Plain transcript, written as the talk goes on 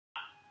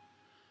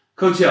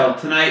Coach Hill,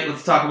 tonight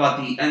let's talk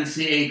about the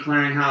NCAA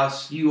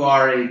Clearinghouse. You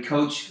are a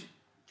coach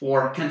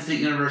for Kent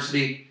State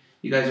University.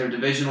 You guys are a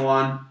Division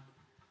I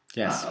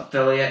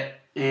affiliate,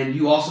 and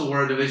you also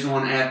were a Division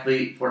I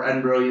athlete for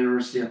Edinboro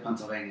University of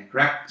Pennsylvania,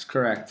 correct? That's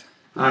correct.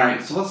 All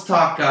right, so let's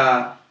talk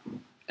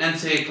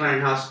NCAA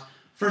Clearinghouse.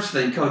 First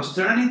thing, Coach, is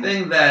there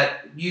anything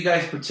that you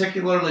guys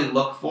particularly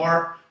look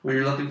for when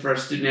you're looking for a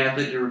student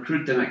athlete to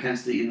recruit them at Kent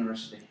State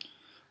University?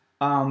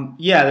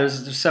 Yeah,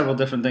 there's several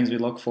different things we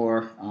look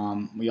for.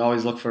 We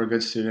always look for a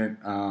good student.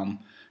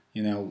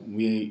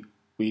 We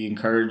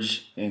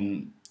encourage,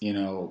 and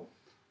the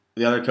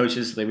other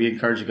coaches, we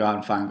encourage to go out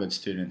and find good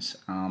students.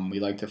 We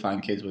like to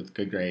find kids with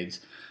good grades.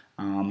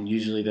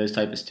 Usually those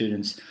type of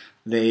students,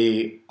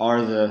 they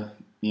are the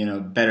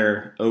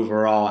better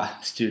overall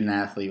student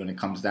athlete when it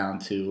comes down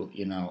to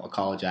a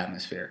college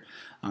atmosphere.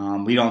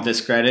 We don't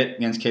discredit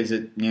against kids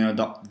that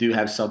do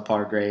have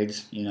subpar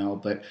grades,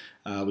 but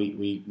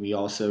we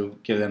also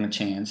give them a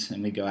chance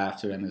and we go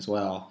after them as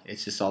well. It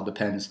just all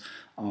depends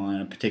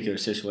on a particular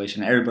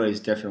situation. Everybody's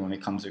different when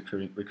it comes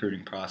to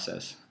recruiting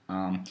process.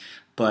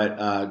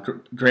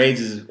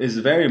 Grades is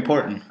very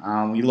important.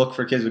 We look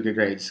for kids with good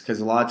grades because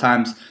a lot of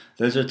times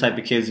those are the type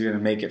of kids who are going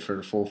to make it for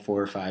the full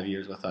 4 or 5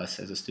 years with us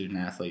as a student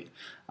athlete.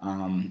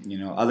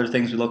 Other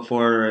things we look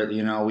for,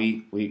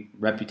 we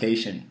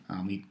reputation.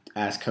 We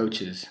ask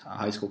coaches,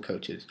 high school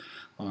coaches.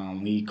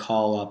 We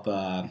call up,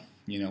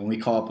 when we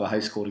call up a high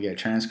school to get a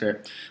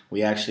transcript,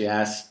 we actually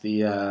ask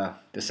the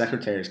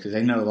secretaries because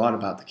they know a lot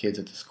about the kids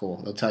at the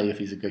school. They'll tell you if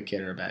he's a good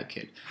kid or a bad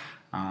kid.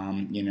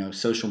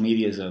 Social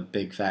media is a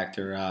big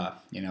factor.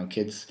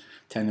 Kids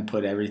tend to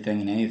put everything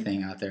and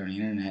anything out there on the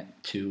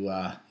internet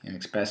to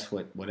express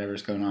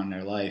whatever's going on in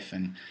their life.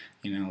 And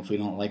if we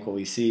don't like what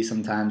we see,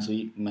 sometimes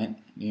we might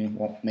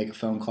won't make a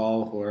phone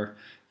call or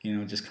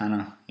just kind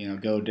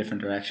of go a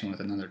different direction with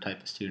another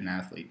type of student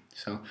athlete.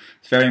 So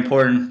it's very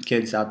important,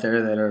 kids out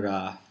there that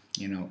are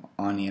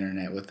on the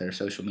internet with their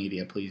social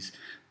media. Please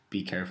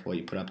be careful what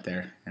you put up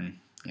there, and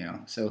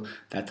so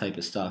that type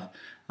of stuff.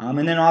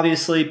 And then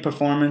obviously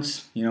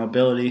performance,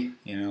 ability,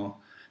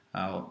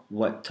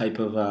 what type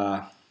of,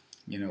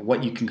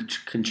 what you can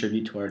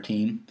contribute to our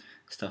team,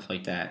 stuff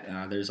like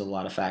that. There's a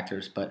lot of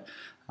factors, but,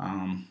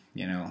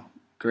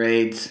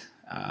 grades,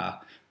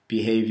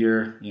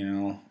 behavior,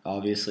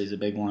 obviously is a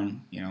big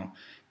one,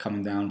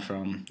 coming down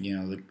from,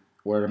 the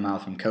word of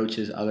mouth from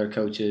coaches, other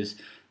coaches,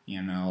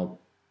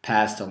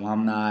 past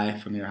alumni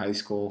from your high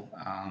school.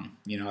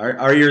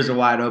 Our ears are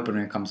wide open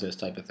when it comes to this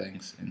type of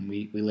things, and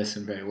we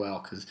listen very well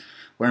because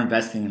we're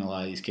investing in a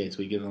lot of these kids.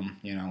 We give them,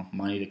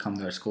 money to come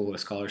to our school with a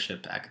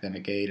scholarship,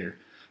 academic aid, or,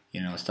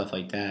 stuff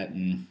like that.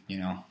 And,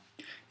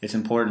 it's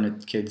important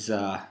that kids,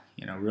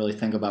 really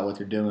think about what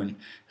they're doing,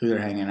 who they're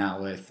hanging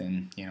out with,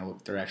 and,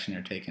 what direction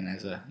they're taking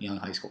as a young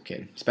high school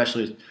kid,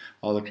 especially with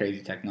all the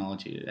crazy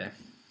technology today.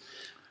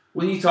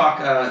 When you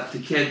talk to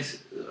kids,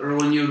 or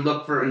when you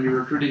look for and you're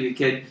recruiting a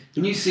kid,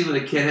 can you see when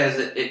a kid has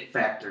an it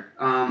factor?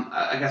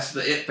 I guess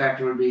the it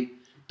factor would be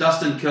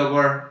Dustin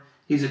Kilgore.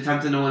 He's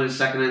attempting to win his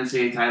second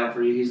NCAA title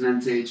for you. He's an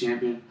NCAA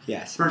champion.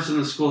 Yes. First in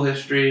the school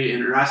history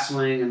in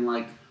wrestling, and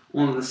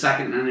one of the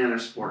second in any other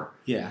sport.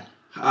 Yeah.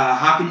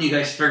 How can you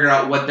guys figure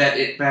out what that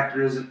it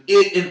factor is? And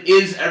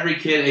is every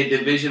kid a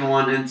Division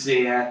I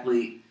NCAA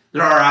athlete?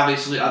 There are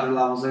obviously other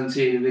levels,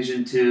 NCAA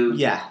Division II,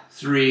 yeah,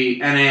 3,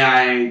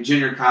 NAIA,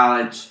 junior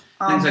college,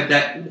 things like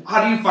that.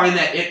 How do you find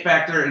that it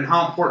factor, and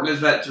how important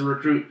is that to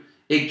recruit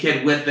a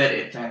kid with that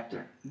it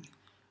factor?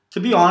 To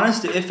be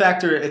honest, the it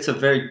factor, it's a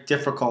very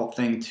difficult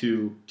thing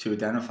to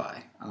identify.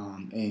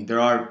 And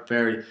there are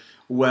very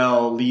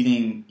well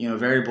leading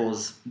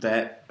variables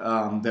that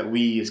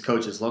we as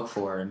coaches look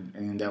for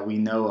and that we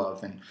know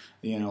of, and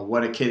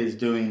what a kid is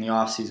doing in the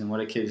off season, what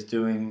a kid is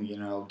doing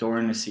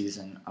during the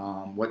season,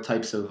 what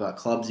types of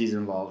clubs he's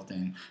involved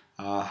in,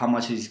 how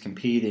much he's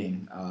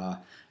competing,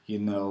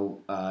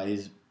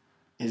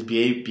 his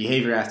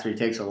behavior after he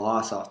takes a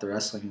loss off the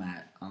wrestling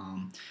mat.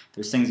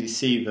 There's things you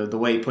see, the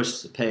way he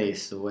pushes the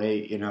pace, the way,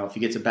 if he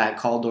gets a bad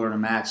call during a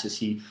match, does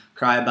he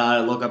cry about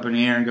it, look up in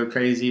the air and go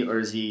crazy, or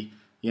is he,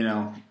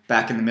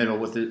 back in the middle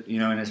with it,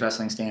 in his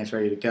wrestling stance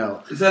ready to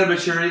go? Is that a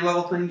maturity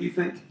level thing, do you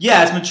think?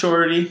 Yeah, it's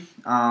maturity.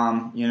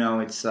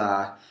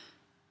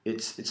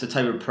 It's a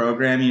type of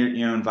program,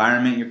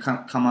 environment you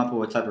come up with,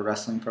 what type of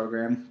wrestling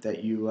program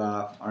that you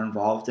are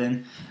involved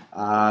in.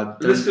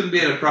 This could be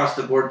an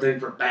across-the-board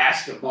thing for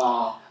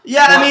basketball,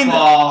 yeah, football. I mean,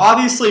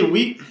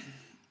 obviously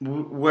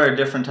we're a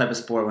different type of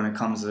sport when it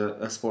comes to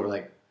a sport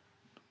like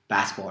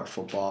basketball or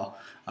football.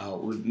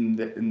 In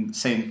the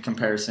same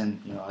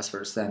comparison, us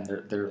versus them,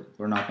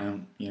 we're not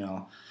going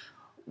to,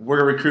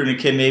 we're recruiting a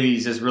kid, maybe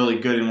he's just really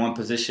good in one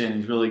position,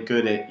 he's really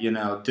good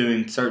at,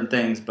 doing certain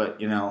things, but,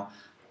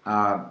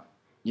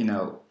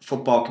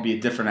 football could be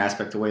a different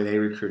aspect of the way they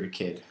recruit a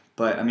kid.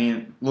 But, I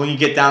mean, when you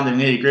get down to the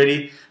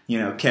nitty-gritty,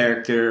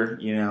 character,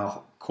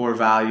 core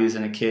values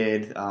in a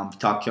kid.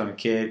 Talk to a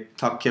kid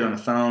on the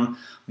phone.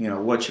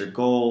 What's your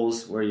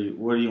goals? What do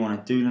you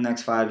want to do in the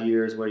next 5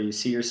 years? Where do you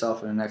see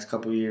yourself in the next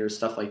couple of years?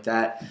 Stuff like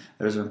that.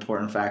 Those are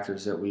important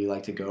factors that we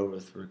like to go over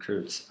with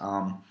recruits.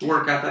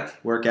 Work ethic.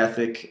 Work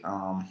ethic.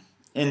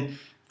 And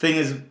thing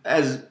is,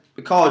 as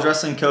a college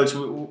wrestling coach,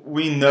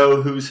 we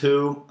know who's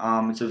who.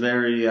 It's a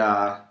very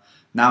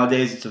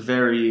nowadays. It's a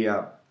very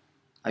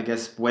I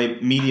guess way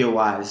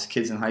media-wise,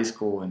 kids in high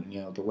school and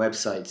the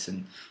websites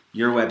and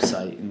your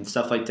website and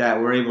stuff like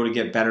that, we're able to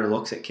get better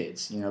looks at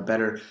kids.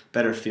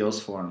 Better feels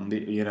for them.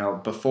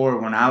 Before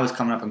when I was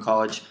coming up in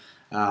college,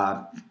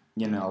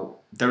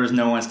 there was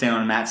no one standing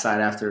on the mat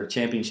side after a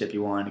championship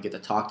you wanted to get to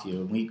talk to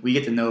you. And we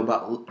get to know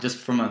about just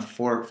from a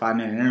 4 or 5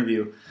 minute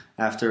interview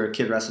after a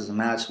kid wrestles a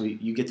match.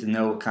 You get to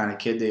know what kind of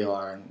kid they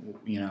are, and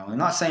I'm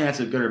not saying that's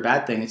a good or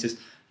bad thing. It's just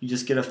you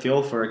just get a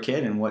feel for a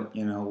kid and what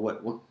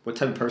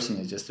type of person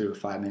he is just through a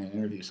 5 minute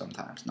interview.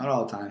 Sometimes, not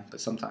all the time, but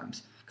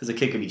sometimes, because a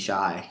kid could be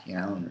shy,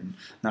 and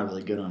not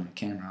really good on the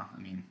camera. I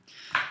mean,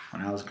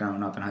 when I was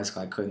growing up in high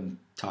school, I couldn't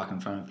talk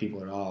in front of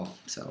people at all,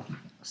 so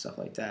stuff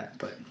like that.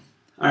 But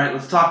all right,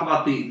 let's talk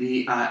about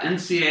the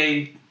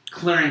NCAA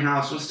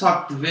clearinghouse. Let's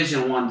talk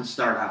Division I to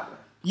start out with.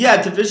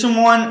 Yeah, Division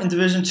I and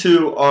Division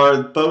II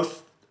are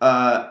both. There's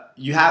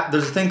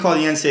a thing called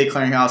the NCAA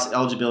Clearinghouse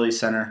Eligibility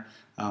Center.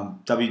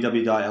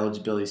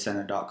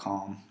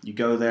 www.eligibilitycenter.com. You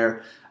go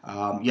there.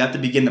 You have to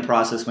begin the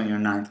process when you're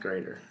a 9th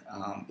grader.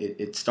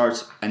 It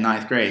starts in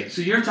 9th grade.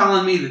 So you're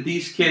telling me that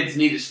these kids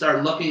need to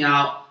start looking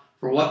out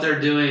for what they're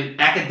doing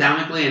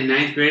academically in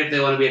 9th grade if they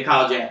want to be a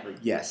college athlete?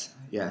 Yes.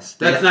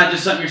 That's not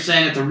just something you're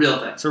saying, it's a real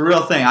thing. It's a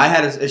real thing. I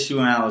had this issue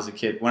when I was a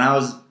kid. When I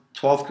was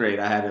 12th grade,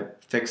 I had to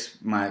fix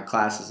my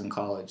classes in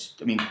college.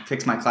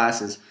 Fix my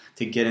classes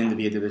to get in to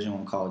be a Division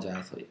I college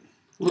athlete.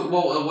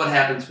 What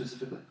happened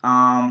specifically?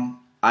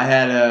 I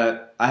had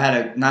a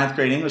 9th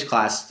grade English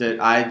class that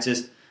I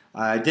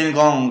didn't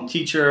go on with a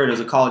teacher. It was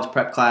a college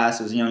prep class.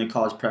 It was the only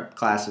college prep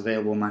class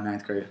available in my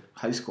 9th grade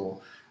high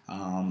school.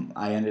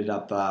 I ended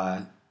up,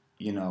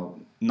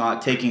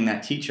 not taking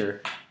that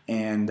teacher,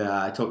 and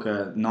I took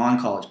a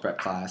non-college prep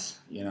class,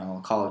 a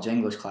college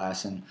English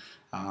class, and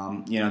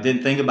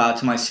didn't think about it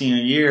till my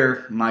senior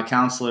year. My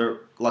counselor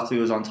luckily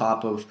was on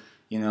top of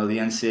the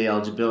NCAA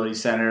Eligibility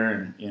Center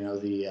and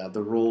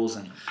the rules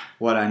and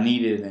what I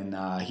needed, and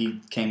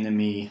he came to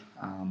me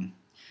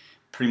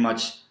pretty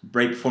much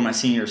right before my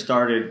senior year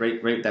started,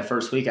 right that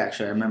first week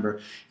actually. I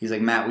remember he's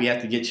like, Matt, we have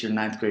to get your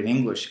 9th grade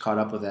English caught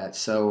up with that.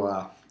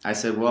 So I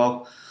said,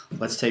 well,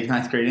 let's take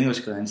 9th grade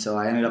English then. So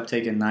I ended up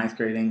taking 9th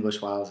grade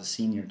English while I was a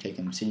senior,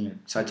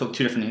 So I took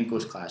 2 different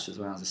English classes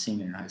when I was a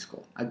senior in high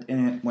school, and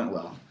it went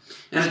well.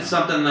 And it's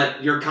something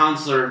that your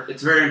counselor,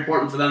 it's very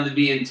important for them to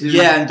be into.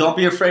 Yeah, and don't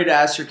be afraid to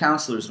ask your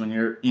counselors when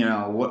you're,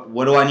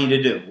 what do I need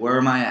to do? Where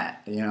am I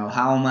at?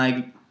 How am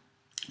I?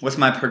 What's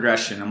my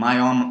progression? Am I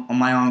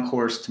on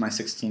course to my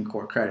 16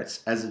 core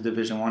credits as a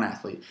Division I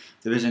athlete?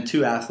 Division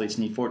II athletes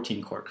need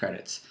 14 core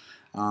credits,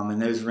 and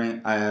those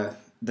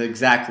the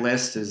exact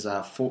list is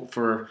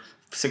for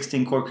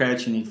 16 core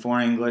credits you need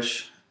 4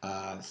 English,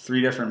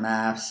 3 different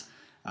maths,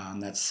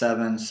 that's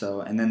 7.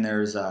 So and then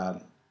there's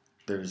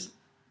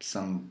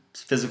some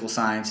physical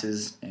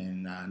sciences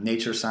and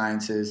nature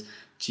sciences,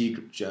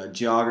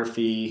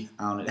 geography.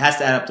 It has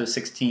to add up to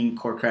 16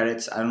 core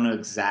credits. I don't know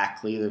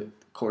exactly the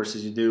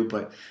courses you do,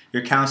 but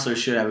your counselor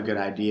should have a good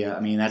idea.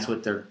 That's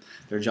what their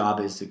job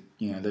is to,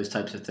 those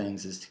types of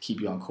things is to keep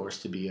you on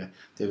course to be a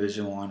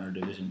Division I or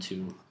Division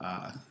II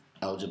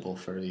eligible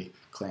for the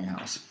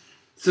clearinghouse.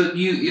 So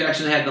you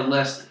actually had the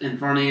list in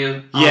front of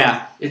you?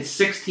 Yeah. It's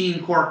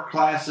 16 core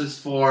classes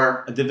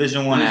for a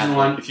Division I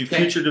athlete. If you're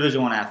future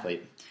Division I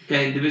athlete.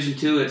 Okay, Division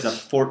II is? It's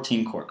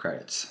 14 core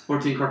credits.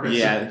 14 core credits.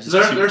 Yeah.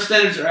 So their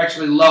standards are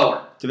actually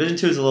lower. Division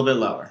II is a little bit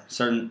lower.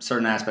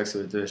 Certain aspects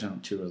of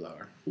Division II are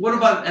lower. What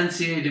about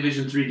NCAA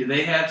Division III? Do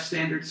they have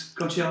standards,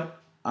 Coach Hill?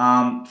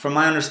 From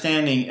my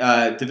understanding,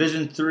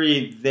 Division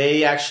III,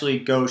 they actually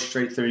go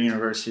straight through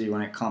university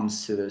when it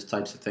comes to those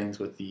types of things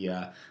with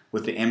the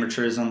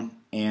amateurism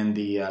and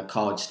the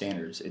college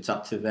standards. It's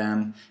up to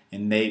them,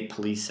 and they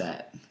police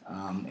that.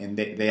 And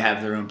they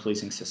have their own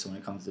policing system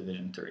when it comes to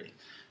Division III.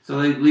 So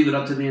they leave it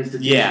up to the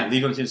institution? Yeah,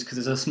 leave it up to because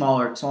it's a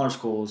smaller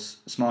schools,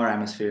 smaller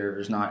atmosphere.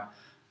 There's not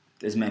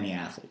as many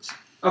athletes.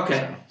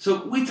 Okay,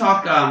 so we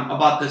talk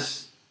about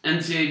this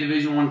NCAA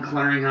Division I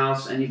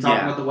clearinghouse, and you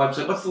talk about the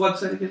website. What's the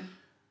website again?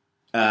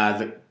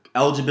 The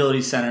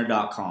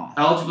eligibilitycenter.com.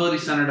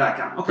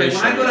 Eligibilitycenter.com. Okay,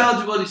 when I go to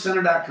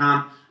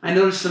eligibilitycenter.com, I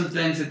notice some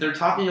things that they're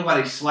talking about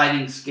a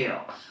sliding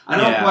scale. I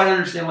don't quite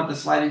understand what the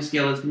sliding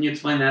scale is. Can you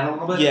explain that a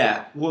little bit?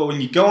 Yeah. Well,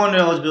 when you go on to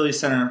Eligibility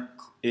Center,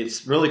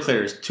 it's really clear.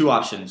 There's 2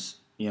 options.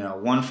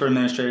 One for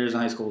administrators in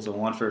high schools and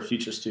one for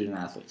future student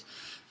athletes.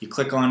 You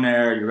click on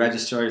there, you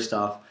register your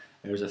stuff.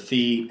 There's a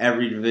fee.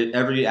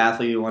 Every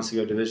athlete who wants to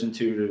go Division II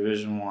to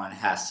Division I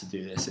has to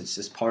do this. It's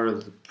just part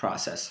of the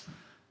process.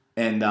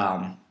 And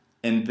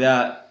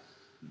that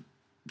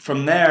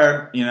from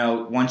there,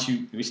 once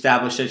you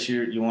establish that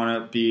you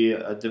want to be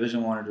a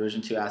Division I or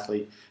Division II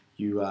athlete,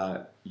 you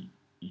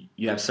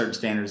you have certain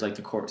standards like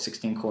the court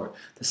 16 court.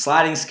 The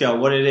sliding scale,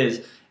 what it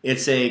is,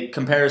 it's a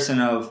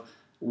comparison of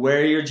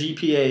where your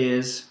GPA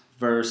is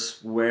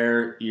versus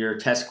where your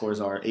test scores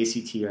are,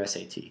 ACT or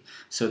SAT.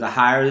 So the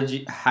higher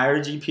the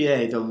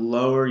GPA, the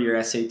lower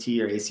your SAT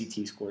or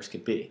ACT scores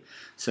could be.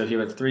 So if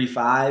you're at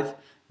 3.5,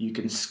 you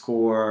can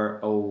score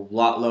a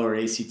lot lower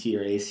ACT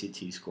or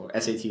ACT score,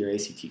 SAT or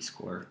ACT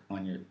score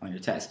on your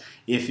test.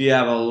 If you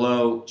have a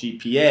low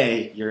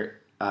GPA, your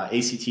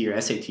ACT or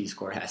SAT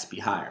score has to be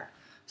higher.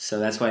 So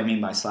that's what I mean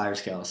by slider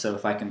scale. So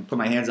if I can put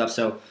my hands up,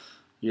 so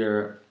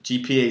your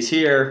GPA is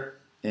here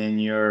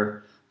and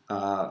your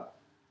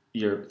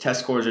test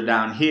scores are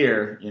down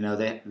here,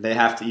 they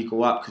have to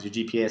equal up because your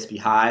GPA has to be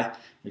high,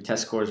 your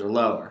test scores are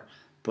lower.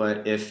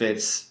 But if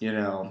it's,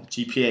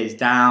 GPA is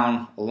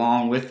down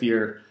along with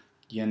your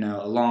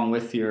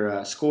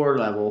score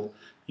level,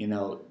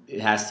 it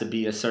has to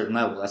be a certain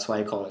level. That's why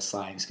I call it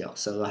sliding scale.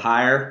 So the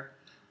higher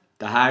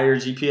your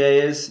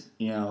GPA is,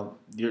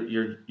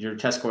 your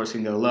test scores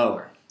can go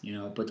lower,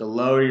 but the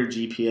lower your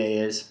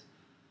GPA is,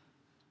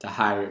 the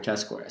higher your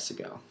test score has to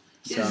go.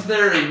 So, is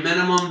there a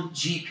minimum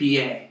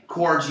GPA,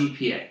 core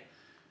GPA?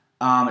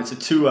 It's a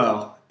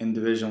 2.0 in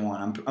Division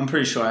I. I'm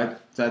pretty sure. I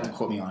have to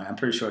quote me on it. I'm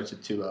pretty sure it's a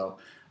 2.0.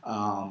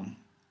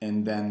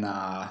 And then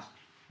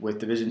with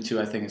Division II,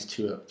 I think it's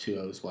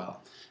 2.0 as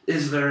well.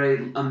 Is there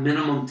a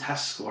minimum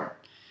test score?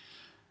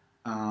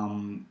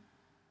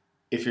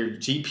 If your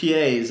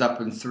GPA is up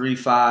in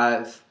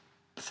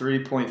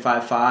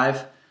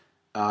 3.55,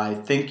 I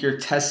think your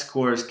test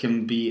scores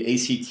can be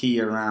ACT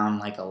around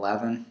like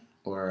 11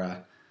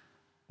 or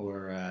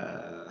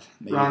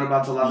maybe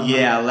Roundabouts 11.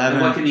 Yeah, 11.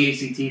 And what can the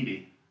ACT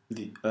be?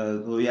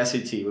 The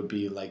SAT would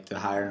be like the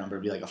higher number,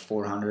 would be like a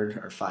 400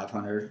 or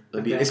 500.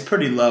 Okay. It's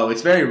pretty low.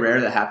 It's very rare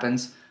that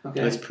happens,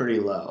 okay. But it's pretty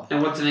low.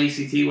 And what's an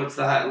ACT? What's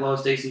the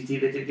lowest ACT they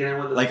could get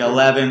in with? Like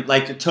 11.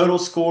 Like the total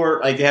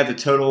score, like they have the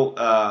total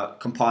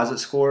composite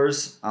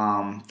scores.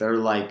 They're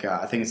like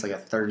I think it's like a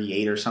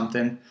 38 or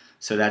something.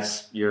 So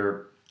that's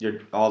your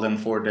all them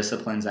 4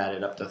 disciplines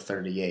added up to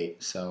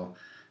 38. So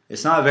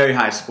it's not a very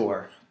high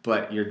score,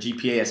 but your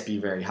GPA has to be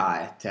very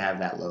high to have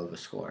that low of a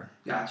score.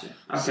 Gotcha.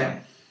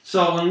 Okay.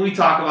 So when we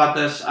talk about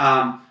this,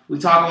 we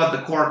talk about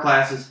the core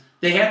classes.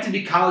 They have to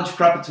be college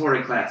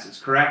preparatory classes,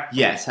 correct?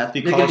 Yes, have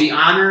to be. They can be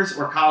honors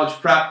or college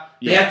prep.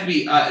 They have to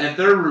be. If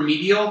they're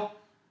remedial,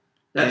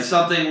 that's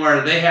something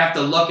where they have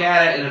to look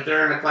at it. And if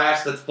they're in a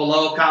class that's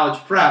below college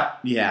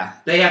prep,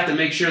 they have to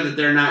make sure that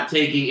they're not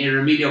taking a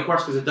remedial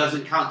course because it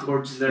doesn't count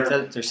towards their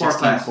core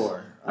class.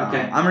 Okay.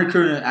 I'm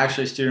recruiting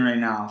actually a student right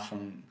now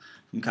from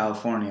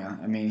California.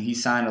 I mean, he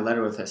signed a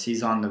letter with us.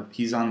 He's on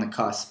the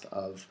cusp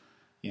of,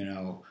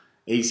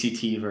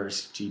 ACT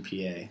versus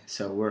GPA.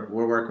 So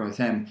we're working with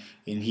him,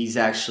 and he's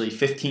actually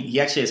 15. He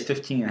actually has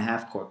 15 and a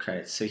half core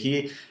credits. So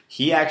he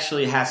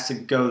actually has to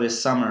go this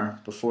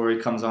summer before he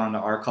comes on to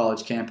our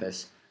college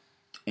campus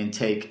and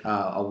take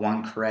a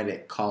 1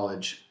 credit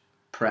college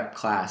prep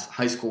class,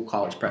 high school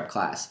college prep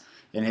class,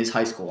 and his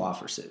high school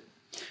offers it.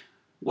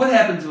 What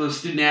happens if a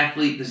student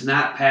athlete does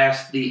not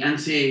pass the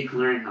NCAA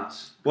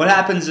clearinghouse? What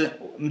happens at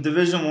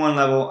Division I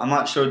level? I'm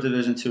not sure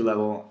Division II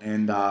level,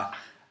 and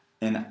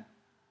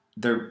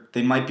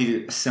they might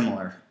be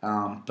similar,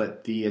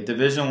 but the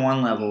Division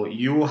I level,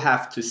 you will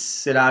have to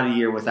sit out a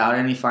year without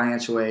any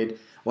financial aid,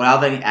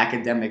 without any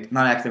athletic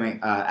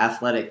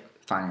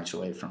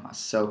financial aid from us.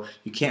 So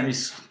you can't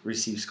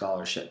receive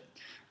scholarship,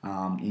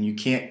 and you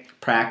can't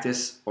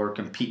practice or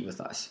compete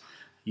with us.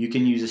 You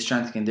can use a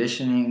strength and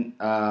conditioning,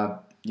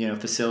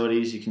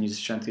 facilities. You can use a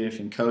strength and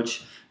conditioning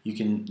coach. You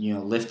can,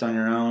 lift on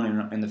your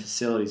own in the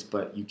facilities,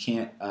 but you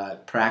can't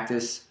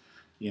practice,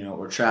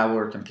 or travel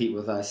or compete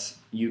with us.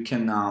 You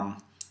can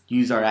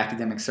use our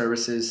academic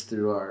services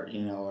through our,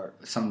 or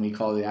something we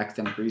call the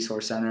Academic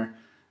Resource Center.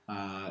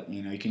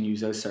 You can use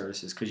those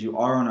services because you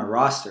are on a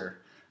roster,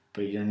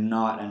 but you're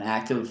not an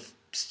active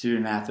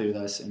student athlete with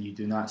us, and you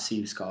do not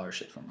receive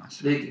scholarship from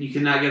us. You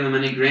cannot give them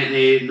any grant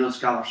aid, no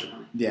scholarship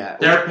money. Yeah,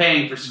 they're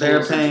paying for school.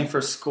 They're paying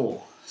for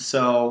school.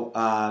 So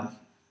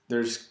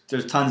there's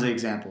tons of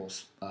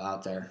examples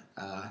out there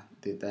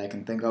that I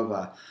can think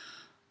of.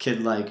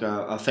 Kid like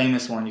a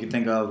famous one you can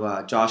think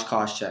of, Josh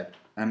Koscheck,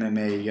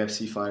 MMA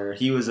UFC fighter.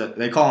 He was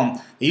they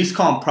used to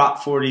call him Prop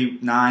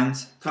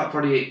 49s. Prop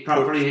 48.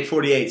 Prop 48.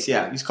 48s,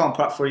 yeah. He used to call him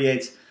Prop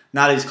 48s.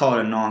 Now they just call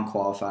it a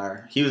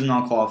non-qualifier. He was a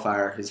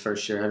non-qualifier his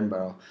first year at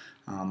Edinburgh.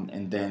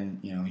 And then,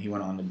 he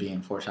went on to be a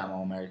 4-time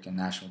All-American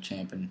national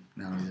champion.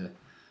 Now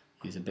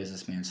he's a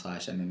businessman /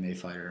 MMA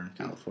fighter in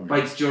California.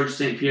 Fights George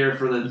St. Pierre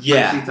for the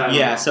UFC title.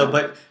 Yeah. So,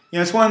 but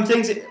it's one of the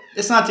things.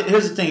 It's not.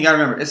 Here's the thing. You gotta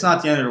remember. It's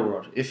not the end of the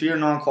world. If you're a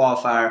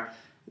non-qualifier,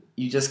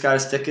 you just gotta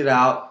stick it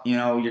out.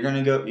 You're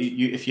gonna go.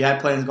 If you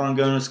had plans on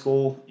going to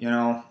school,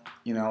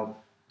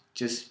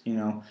 just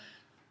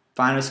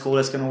find a school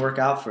that's gonna work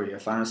out for you.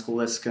 Find a school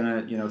that's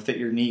gonna fit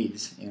your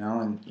needs.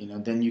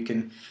 And then you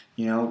can.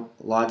 A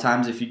lot of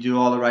times if you do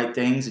all the right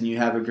things and you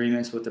have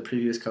agreements with the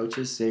previous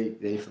coaches,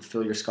 they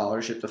fulfill your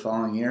scholarship the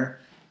following year,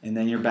 and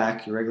then you're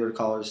back your regular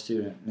college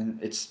student. And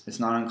it's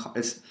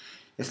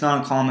it's not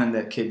uncommon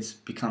that kids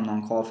become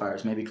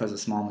non-qualifiers, maybe because of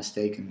a small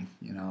mistake, and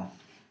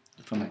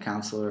from a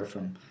counselor, or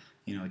from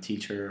a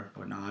teacher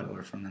or not,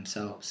 or from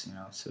themselves.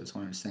 So it's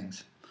one of those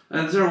things.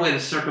 And is there a way to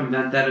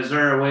circumvent that? Is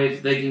there a way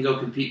they can go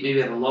compete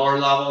maybe at a lower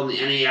level in the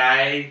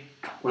NAIA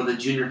or the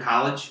junior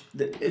college?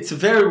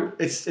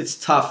 It's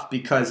tough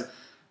because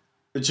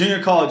the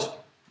junior college,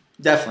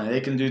 definitely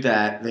they can do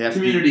that. They have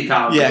community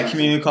college. Yeah,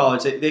 community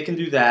college. They can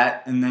do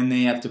that, and then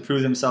they have to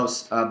prove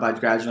themselves by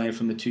graduating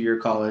from the 2-year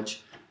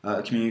college,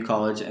 community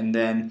college, and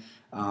then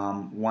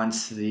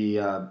once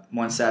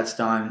that's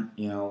done,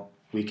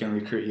 we can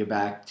recruit you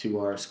back to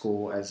our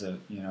school as a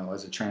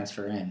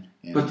transfer in.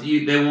 But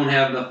they won't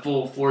have the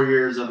full 4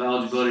 years of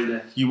eligibility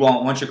to. You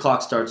won't. Once your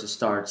clock starts, it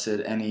starts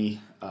at any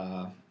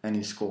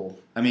school.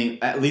 I mean,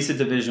 at least at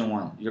Division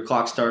I. Your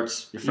clock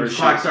starts. Your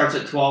clock starts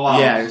at 12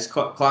 hours. Yeah,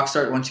 your clock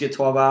starts once you get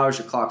 12 hours.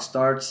 Your clock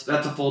starts.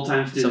 That's a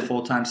full-time student. It's a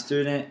full-time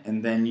student,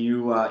 and then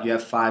you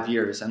have 5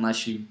 years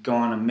unless you go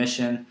on a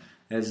mission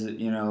as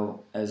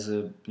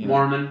a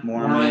Mormon.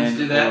 Mormons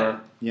do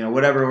that. Or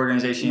whatever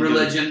organization.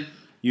 Religion.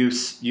 You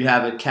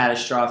have a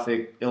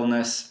catastrophic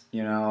illness,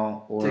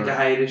 or take a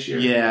hiatus year.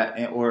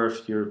 Yeah, or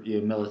if you're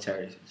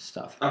military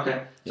stuff.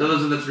 Okay, so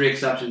those are the 3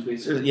 exceptions,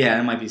 basically. Yeah,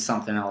 it might be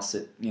something else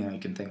that you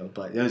can think of,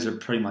 but those are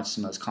pretty much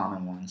the most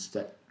common ones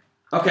that.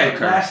 Okay,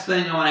 last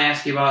thing I want to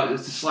ask you about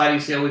is the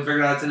sliding scale. We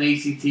figured out it's an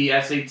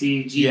ACT, SAT,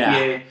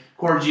 GPA,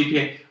 core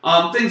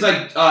GPA. Things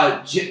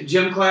like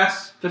gym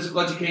class, physical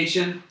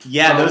education.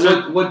 Yeah, those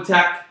are wood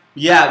tech.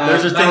 Yeah,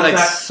 those are things like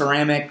tech.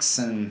 Ceramics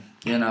and.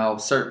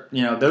 Those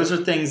are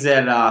things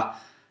that,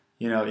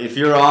 if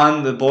you're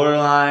on the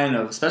borderline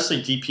of,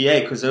 especially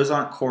GPA, because those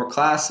aren't core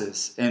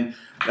classes. And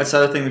that's the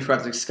other thing we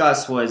forgot to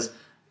discuss was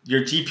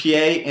your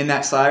GPA in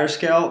that slider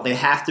scale, they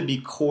have to be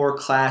core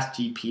class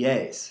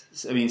GPAs.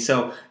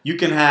 So you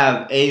can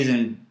have A's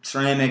in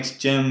ceramics,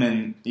 gym,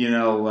 and,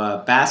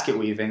 basket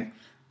weaving,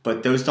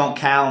 but those don't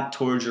count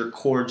towards your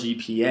core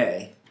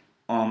GPA.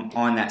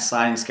 On that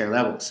sliding scale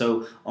level.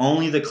 So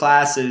only the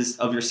classes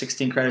of your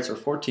 16 credits or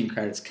 14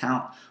 credits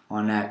count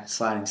on that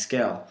sliding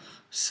scale.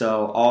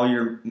 So all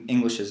your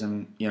Englishes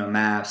and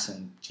maths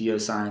and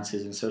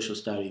geosciences and social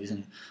studies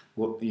and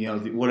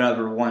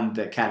whatever one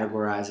that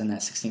categorize in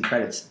that 16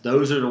 credits,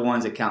 those are the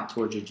ones that count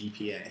towards your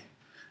GPA.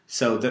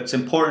 So that's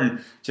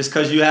important. Just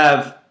because you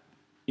have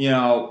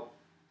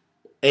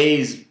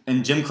A's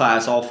in gym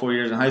class all 4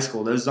 years in high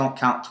school, those don't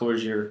count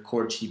towards your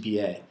core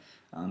GPA.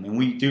 And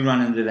we do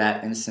run into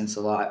that instance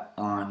a lot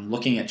on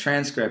looking at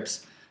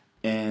transcripts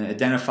and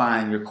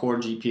identifying your core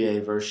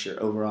GPA versus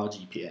your overall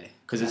GPA.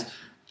 Because it's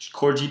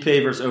core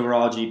GPA versus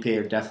overall GPA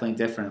are definitely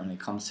different when it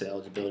comes to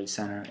eligibility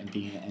center and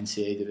being an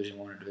NCAA Division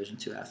I or Division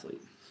II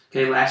athlete.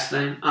 Okay, last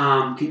thing.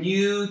 Can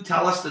you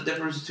tell us the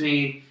difference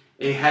between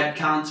a head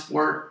count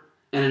sport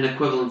and an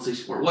equivalency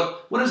sport?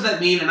 What does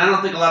that mean? And I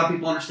don't think a lot of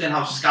people understand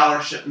how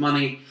scholarship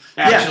money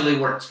actually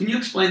works. Can you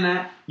explain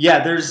that?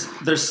 Yeah, there's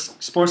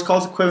sports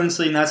called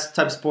equivalency, and that's the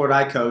type of sport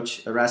I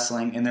coach,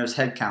 wrestling, and there's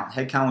head count.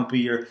 Head count would be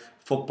your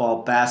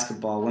football,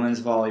 basketball, women's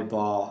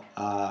volleyball,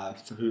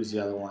 who's the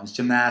other ones?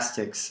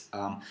 Gymnastics.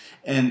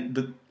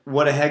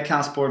 What a head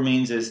count sport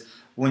means is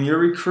when you're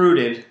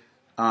recruited,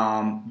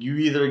 you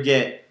either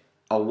get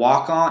a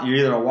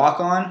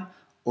walk-on,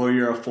 or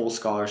you're a full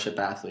scholarship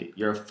athlete.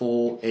 You're a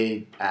full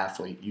aid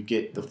athlete. You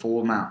get the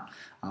full amount.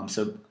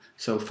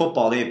 So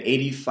football, they have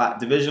 85,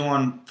 Division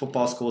I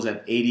football schools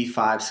have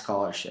 85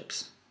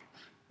 scholarships.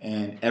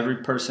 And every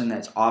person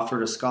that's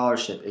offered a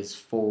scholarship is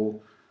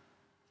full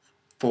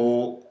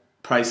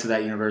price of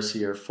that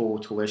university or full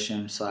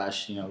tuition /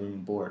 room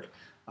and board.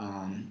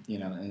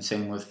 And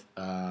same with,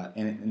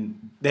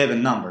 and they have a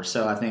number.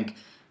 So I think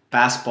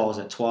basketball is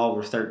at 12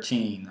 or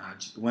 13.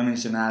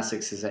 Women's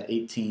gymnastics is at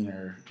 18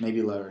 or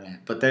maybe lower than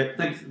that. But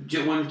I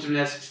think women's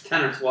gymnastics is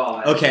 10 or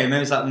 12. Okay,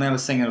 maybe I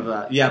was thinking of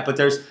that. Yeah, but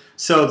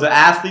so the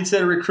athletes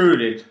that are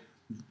recruited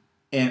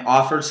and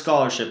offered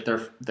scholarship,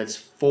 that's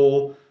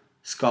full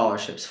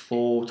scholarships,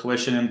 full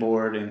tuition and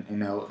board,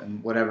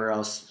 and whatever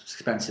else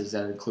expenses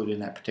that are included in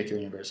that particular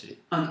university.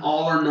 An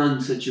all or none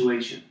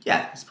situation.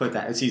 Yeah, let's put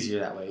that. It's easier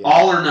that way. Yeah.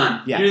 All or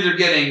none. Yeah. You're either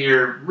getting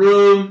your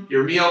room,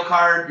 your meal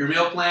card, your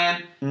meal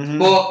plan,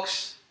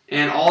 books,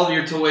 and all of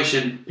your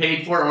tuition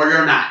paid for, or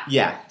you're not.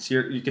 Yeah, so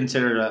you're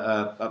considered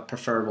a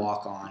preferred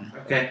walk-on.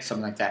 Okay.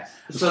 Something like that.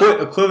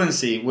 So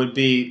equivalency would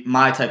be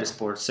my type of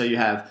sports. So you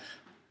have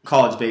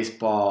college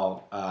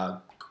baseball,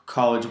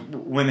 college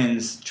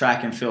women's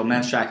track and field,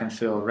 men's track and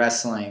field,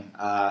 wrestling.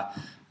 I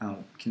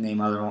can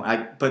name other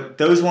ones. But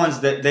those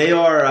ones that they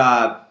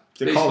are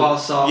baseball,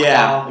 softball.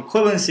 Yeah,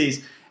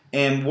 equivalencies.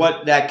 And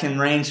what that can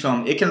range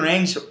from, it can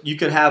range. You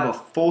could have a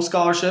full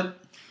scholarship,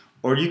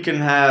 or you can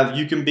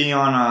be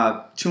on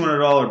a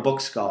 $200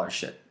 book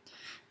scholarship,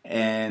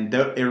 and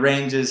it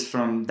ranges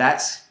from that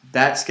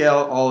scale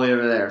all the way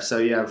over there. So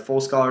you have full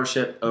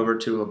scholarship over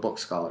to a book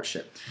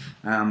scholarship,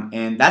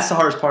 and that's the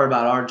hardest part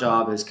about our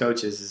job as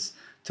coaches is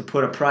to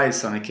put a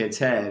price on a kid's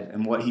head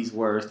and what he's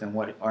worth and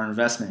what our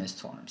investment is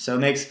to him. So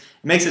it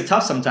makes it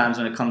tough sometimes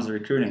when it comes to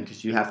recruiting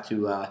because you have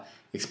to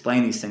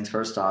explain these things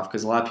first off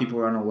because a lot of people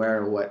are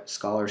unaware of what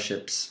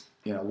scholarships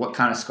what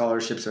kind of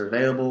scholarships are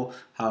available,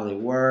 how they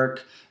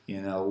work,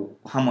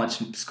 how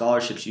much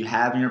scholarships you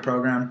have in your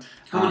program.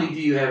 How many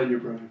do you have in your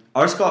program?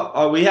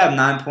 We have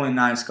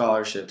 9.9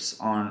 scholarships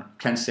on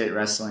Kent State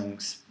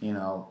Wrestling's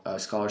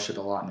scholarship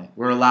allotment.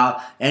 We're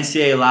allowed.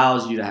 NCAA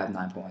allows you to have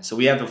 9.1, so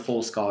we have the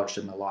full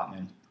scholarship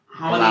allotment.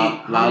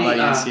 Allowed by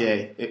the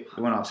NCAA. It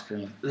went off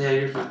screen. Yeah,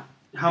 you're fine.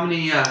 How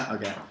many?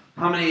 Okay.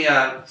 How many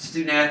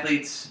student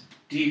athletes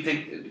do you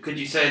think? Could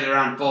you say they're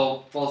on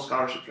full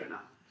scholarships right now?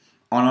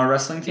 On our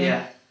wrestling team?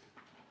 Yeah.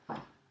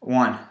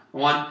 One.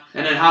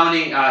 And then how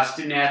many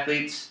student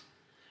athletes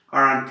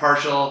are on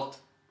partial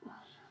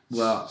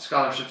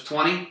scholarships?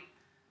 20?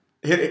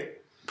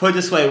 Put it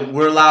this way,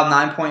 we're allowed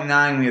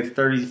 9.9. We have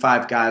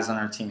 35 guys on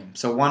our team.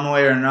 So one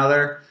way or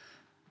another,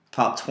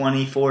 about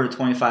 24 to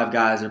 25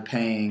 guys are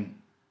paying,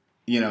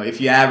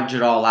 if you average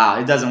it all out.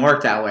 It doesn't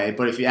work that way,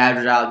 but if you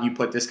average out, you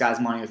put this guy's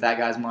money with that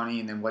guy's money,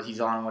 and then what he's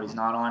on and what he's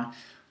not on,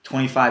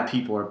 25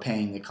 people are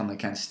paying to come to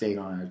Kent State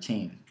on our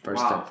team,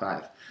 first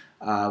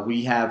 35.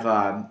 We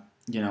have,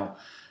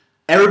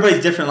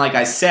 everybody's different, like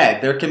I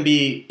said. There can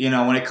be,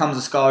 when it comes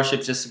to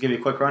scholarships, just to give you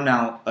a quick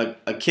rundown,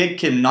 a kid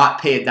can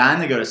not pay a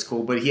dime to go to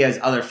school, but he has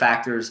other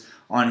factors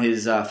on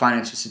his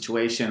financial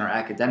situation or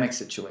academic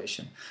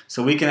situation.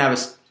 So we can have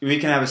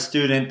a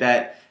student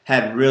that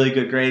had really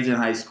good grades in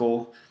high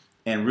school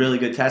and really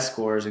good test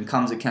scores and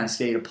comes to Kent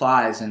State,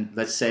 applies, and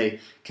let's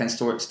say Kent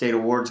State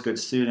awards good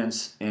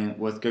students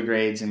with good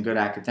grades and good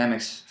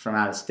academics from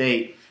out of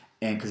state,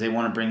 and because they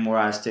want to bring more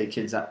out of state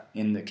kids up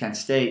into Kent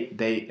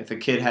State, if a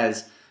kid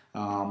has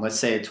let's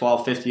say a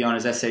 1250 on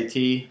his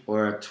SAT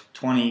or a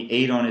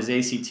 28 on his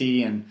ACT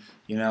and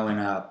in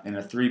a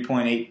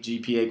 3.8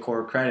 GPA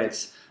core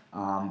credits,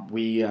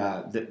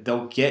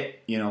 they'll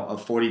get a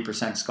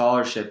 40%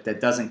 scholarship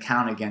that doesn't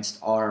count against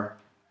our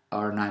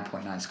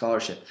 9.9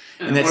 scholarship.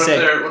 And what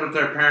if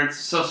their parents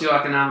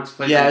socioeconomics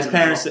play? Yeah, as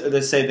parents,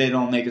 they say they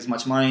don't make as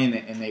much money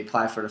and they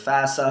apply for the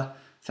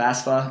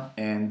FAFSA,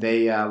 and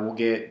they will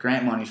get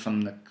grant money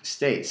from the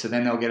state. So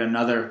then they'll get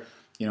another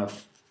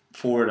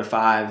 $4,000 to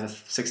 $5,000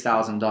 to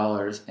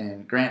 $6,000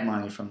 in grant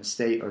money from the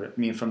state,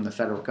 from the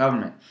federal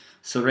government.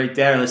 So right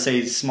there, let's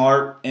say he's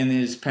smart and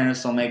his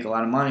parents don't make a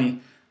lot of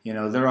money.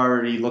 They're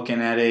already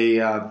looking at they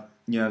have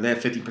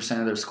 50%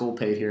 of their school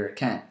paid here at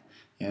Kent,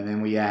 and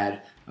then we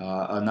add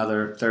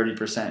another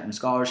 30% in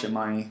scholarship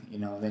money.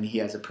 Then he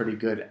has a pretty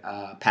good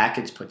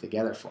package put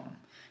together for him,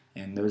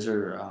 and those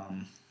are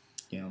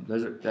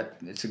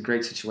it's a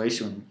great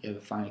situation when you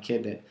find a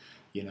kid that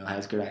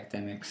has good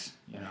academics,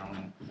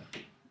 and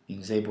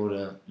is able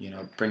to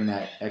bring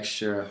that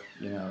extra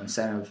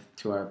incentive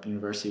to our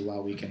university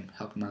while we can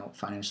help them out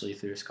financially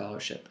through a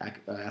scholarship,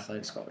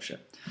 athletic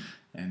scholarship.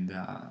 And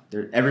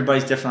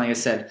everybody's different. Like I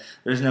said,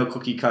 there's no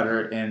cookie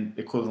cutter in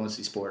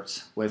equivalency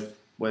sports.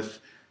 With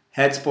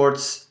head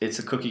sports, it's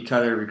a cookie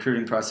cutter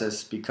recruiting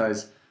process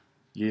because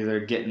you're either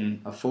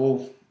getting a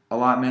full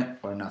allotment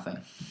or nothing.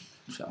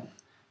 So.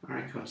 All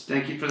right, Coach.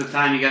 Thank you for the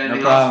time. You got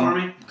anything No problem.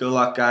 else for me? Good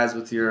luck, guys,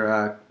 with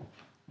your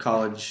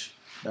college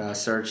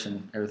search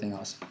and everything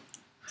else.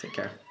 Take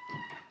care.